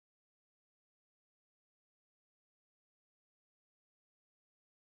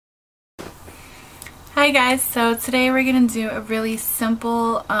Hi guys, so today we're going to do a really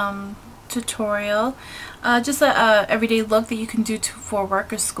simple tutorial, just a everyday look that you can do for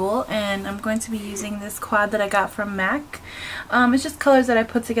work or school, and I'm going to be using this quad that I got from MAC. It's just colors that I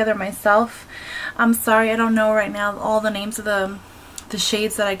put together myself. I'm sorry I don't know right now all the names of the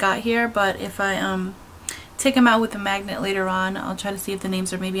shades that I got here, but if I take them out with a magnet later on, I'll try to see if the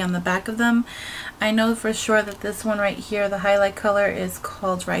names are maybe on the back of them. I know for sure that this one right here, the highlight color, is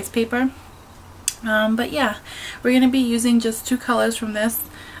called Rice Paper. But yeah, we're going to be using just two colors from this,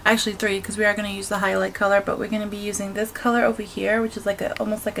 actually three, because we are going to use the highlight color, but we're going to be using this color over here, which is like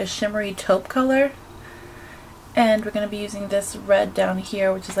almost like a shimmery taupe color, and we're going to be using this red down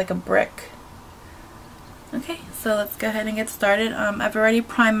here, which is like a brick. Okay, so let's go ahead and get started. I've already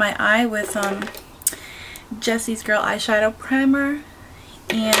primed my eye with Jessie's Girl eyeshadow primer,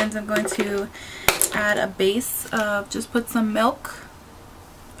 and I'm going to add a base. Just put some milk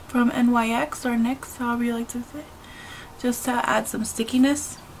from NYX or NYX, however you like to say, just to add some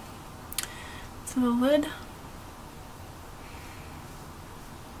stickiness to the lid.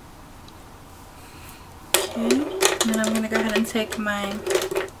 Okay, and then I'm going to go ahead and take my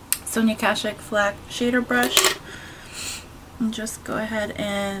Sonia Kashuk flat shader brush and just go ahead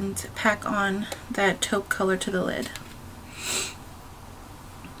and pack on that taupe color to the lid.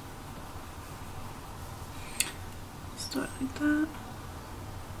 Start like that.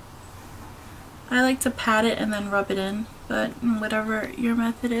 I like to pat it and then rub it in, but whatever your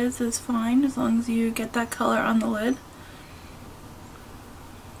method is fine as long as you get that color on the lid.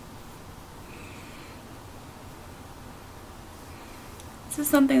 This is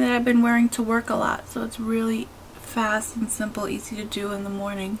something that I've been wearing to work a lot, so it's really fast and simple, easy to do in the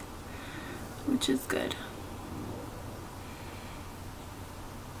morning, which is good.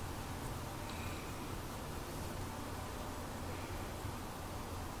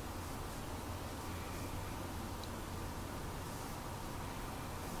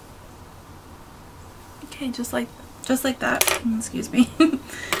 Okay, just like that. Excuse me.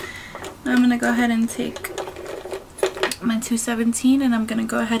 Now I'm going to go ahead and take my 217 and I'm going to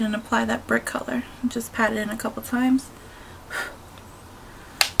go ahead and apply that brick color. Just pat it in a couple times.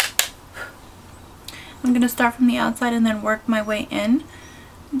 I'm going to start from the outside and then work my way in.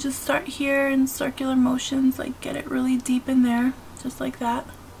 And just start here in circular motions, like get it really deep in there, just like that.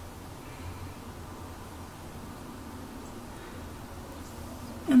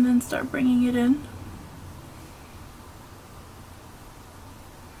 And then start bringing it in.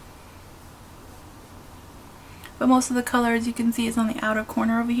 But most of the color, as you can see, is on the outer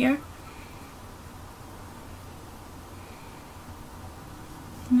corner over here.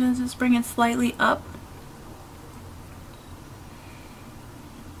 And then just bring it slightly up.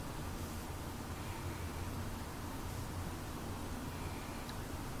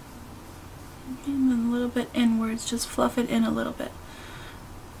 And then a little bit inwards, just fluff it in a little bit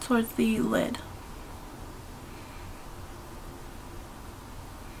towards the lid.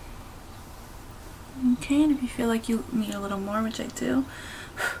 Okay, and if you feel like you need a little more, which I do,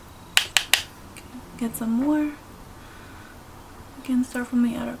 get some more. Again, start from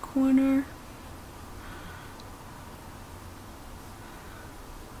the outer corner.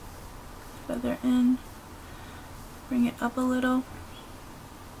 Feather in. Bring it up a little.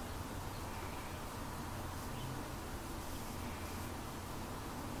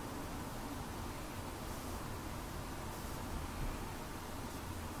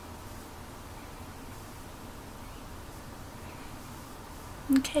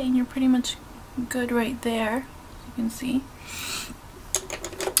 Okay, and you're pretty much good right there, as you can see.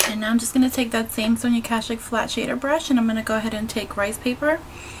 And now I'm just going to take that same Sonia Kashuk flat shader brush and I'm going to go ahead and take Rice Paper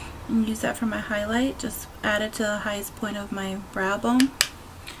and use that for my highlight. Just add it to the highest point of my brow bone,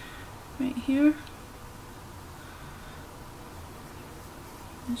 right here.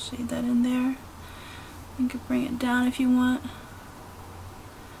 And shade that in there. You can bring it down if you want.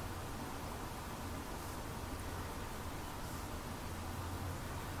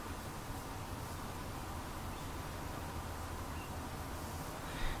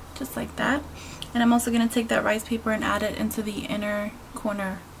 Just like that. And I'm also going to take that rice paper and add it into the inner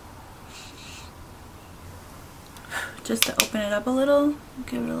corner, just to open it up a little,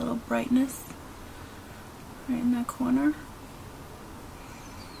 give it a little brightness right in that corner.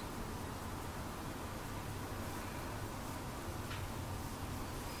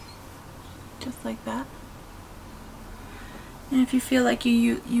 Just like that. And if you feel like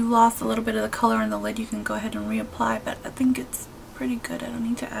you lost a little bit of the color in the lid, you can go ahead and reapply, but I think it's pretty good. I don't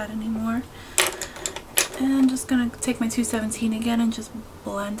need to add any more. And I'm just going to take my 217 again and just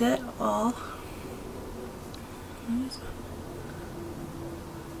blend it all.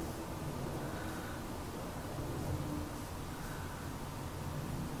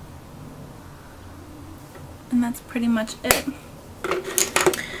 and that's pretty much it.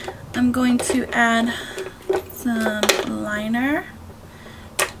 I'm going to add some liner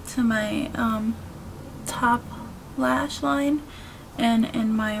to my top lash line and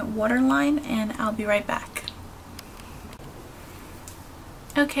in my waterline, and I'll be right back.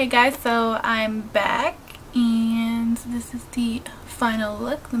 Okay guys, so I'm back and this is the final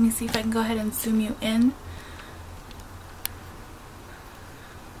look. Let me see if I can go ahead and zoom you in.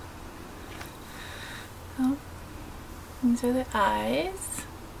 Oh, these are the eyes.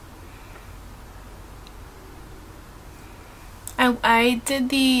 I did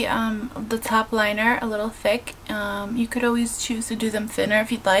the top liner a little thick. You could always choose to do them thinner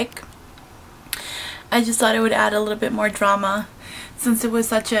if you'd like. I just thought it would add a little bit more drama since it was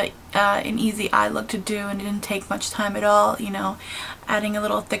such an easy eye look to do and it didn't take much time at all. You know, adding a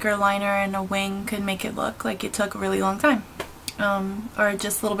little thicker liner and a wing could make it look like it took a really long time, or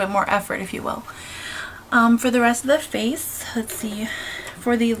just a little bit more effort, if you will. For the rest of the face, let's see,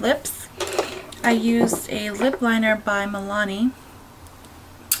 for the lips, I used a lip liner by Milani,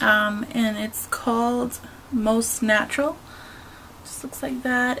 and it's called Most Natural. Just looks like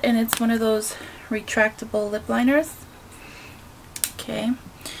that, and it's one of those retractable lip liners. Okay,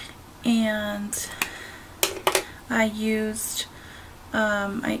 and I used,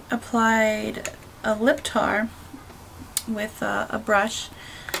 I applied a lip tar with a brush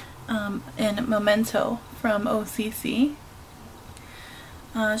in Memento from OCC.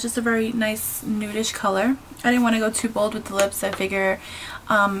 It's just a very nice nudish color. I didn't want to go too bold with the lips. I figure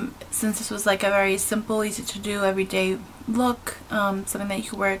since this was like a very simple, easy to do everyday look, something that you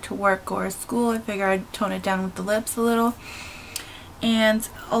could wear to work or school, I figure I'd tone it down with the lips a little. And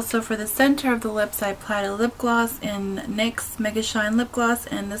also for the center of the lips, I applied a lip gloss in NYX Mega Shine Lip Gloss,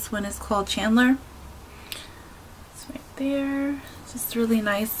 and this one is called Chandelier. It's right there. Just really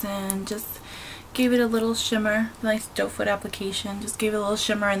nice, and just gave it a little shimmer. Nice doe foot application. Just gave it a little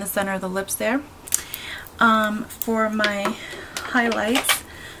shimmer in the center of the lips there. For my highlights,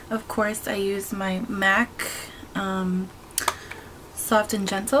 of course, I used my MAC Soft and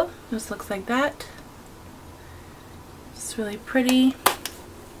Gentle. Just looks like that. It's really pretty.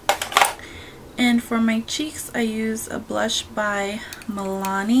 And for my cheeks, I use a blush by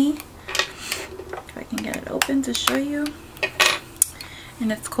Milani. If I can get it open to show you.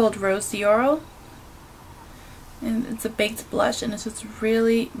 And it's called Rose d'Oro. And it's a baked blush, and it's just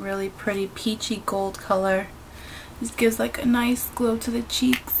really, really pretty peachy gold color. Just gives like a nice glow to the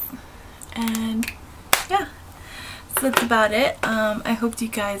cheeks. And yeah, so that's about it. I hope you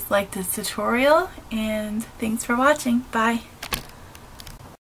guys liked this tutorial, and thanks for watching. Bye.